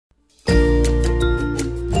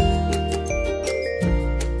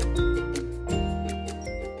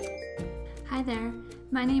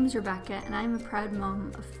name's Rebecca and I'm a proud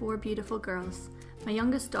mum of 4 beautiful girls. My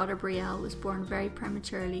youngest daughter Brielle was born very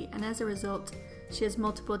prematurely and as a result she has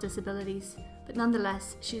multiple disabilities, but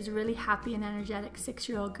nonetheless she is a really happy and energetic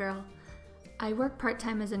 6-year-old girl. I work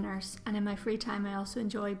part-time as a nurse and in my free time I also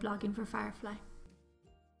enjoy blogging for Firefly.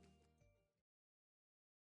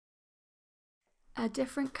 A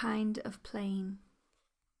different kind of playing.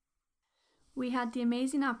 We had the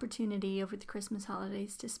amazing opportunity over the Christmas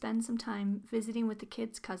holidays to spend some time visiting with the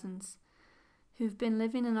kids' cousins, who've been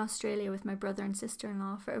living in Australia with my brother and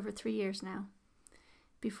sister-in-law for over 3 years now.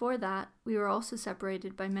 Before that, we were also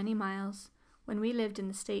separated by many miles when we lived in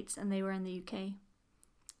the States and they were in the UK.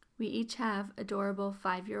 We each have adorable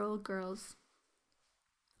 5-year-old girls.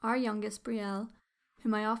 Our youngest, Brielle,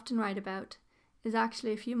 whom I often write about, is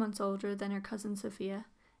actually a few months older than her cousin Sophia,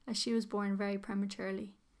 as she was born very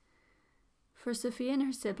prematurely. For Sophia and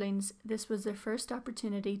her siblings, this was their first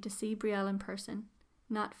opportunity to see Brielle in person,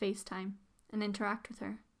 not FaceTime, and interact with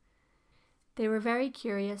her. They were very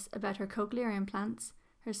curious about her cochlear implants,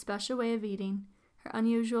 her special way of eating, her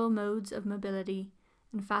unusual modes of mobility,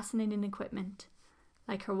 and fascinating equipment,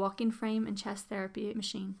 like her walking frame and chest therapy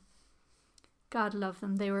machine. God love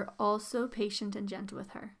them, they were all so patient and gentle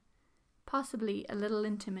with her, possibly a little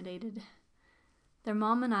intimidated. Their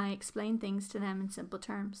mom and I explained things to them in simple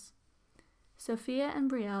terms. Sophia and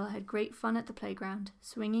Brielle had great fun at the playground,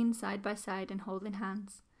 swinging side by side and holding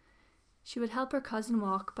hands. She would help her cousin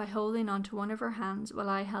walk by holding onto one of her hands while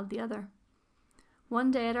I held the other.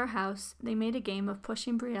 One day at our house, they made a game of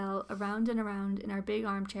pushing Brielle around and around in our big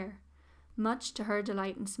armchair, much to her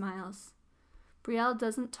delight and smiles. Brielle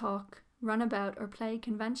doesn't talk, run about, or play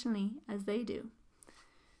conventionally as they do.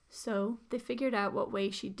 So they figured out what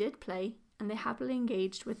way she did play, and they happily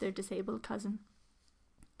engaged with their disabled cousin.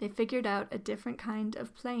 They figured out a different kind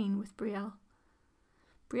of playing with Brielle.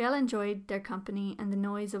 Brielle enjoyed their company and the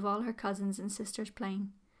noise of all her cousins and sisters playing.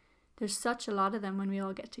 There's such a lot of them when we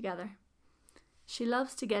all get together. She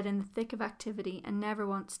loves to get in the thick of activity and never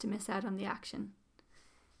wants to miss out on the action.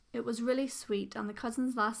 It was really sweet on the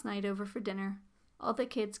cousins' last night over for dinner. All the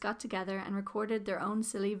kids got together and recorded their own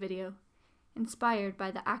silly video, inspired by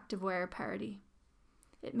the activewear parody.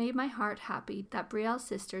 It made my heart happy that Brielle's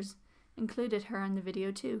sisters included her in the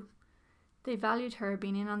video too. They valued her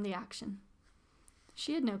being in on the action.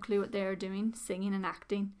 She had no clue what they were doing, singing and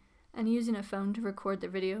acting, and using a phone to record the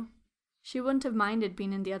video. She wouldn't have minded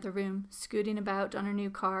being in the other room, scooting about on her new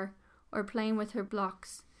car, or playing with her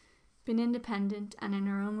blocks, being independent and in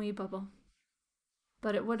her own wee bubble.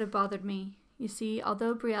 But it would have bothered me. You see,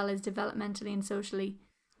 although Brielle is developmentally and socially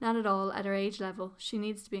not at all at her age level, she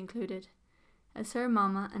needs to be included. As her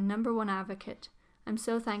mama and #1 advocate, I'm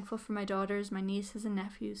so thankful for my daughters, my nieces and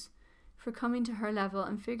nephews, for coming to her level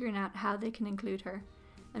and figuring out how they can include her,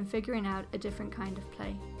 and figuring out a different kind of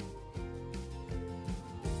play.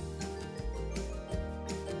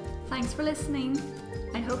 Thanks for listening.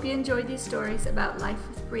 I hope you enjoyed these stories about life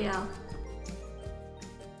with Brielle.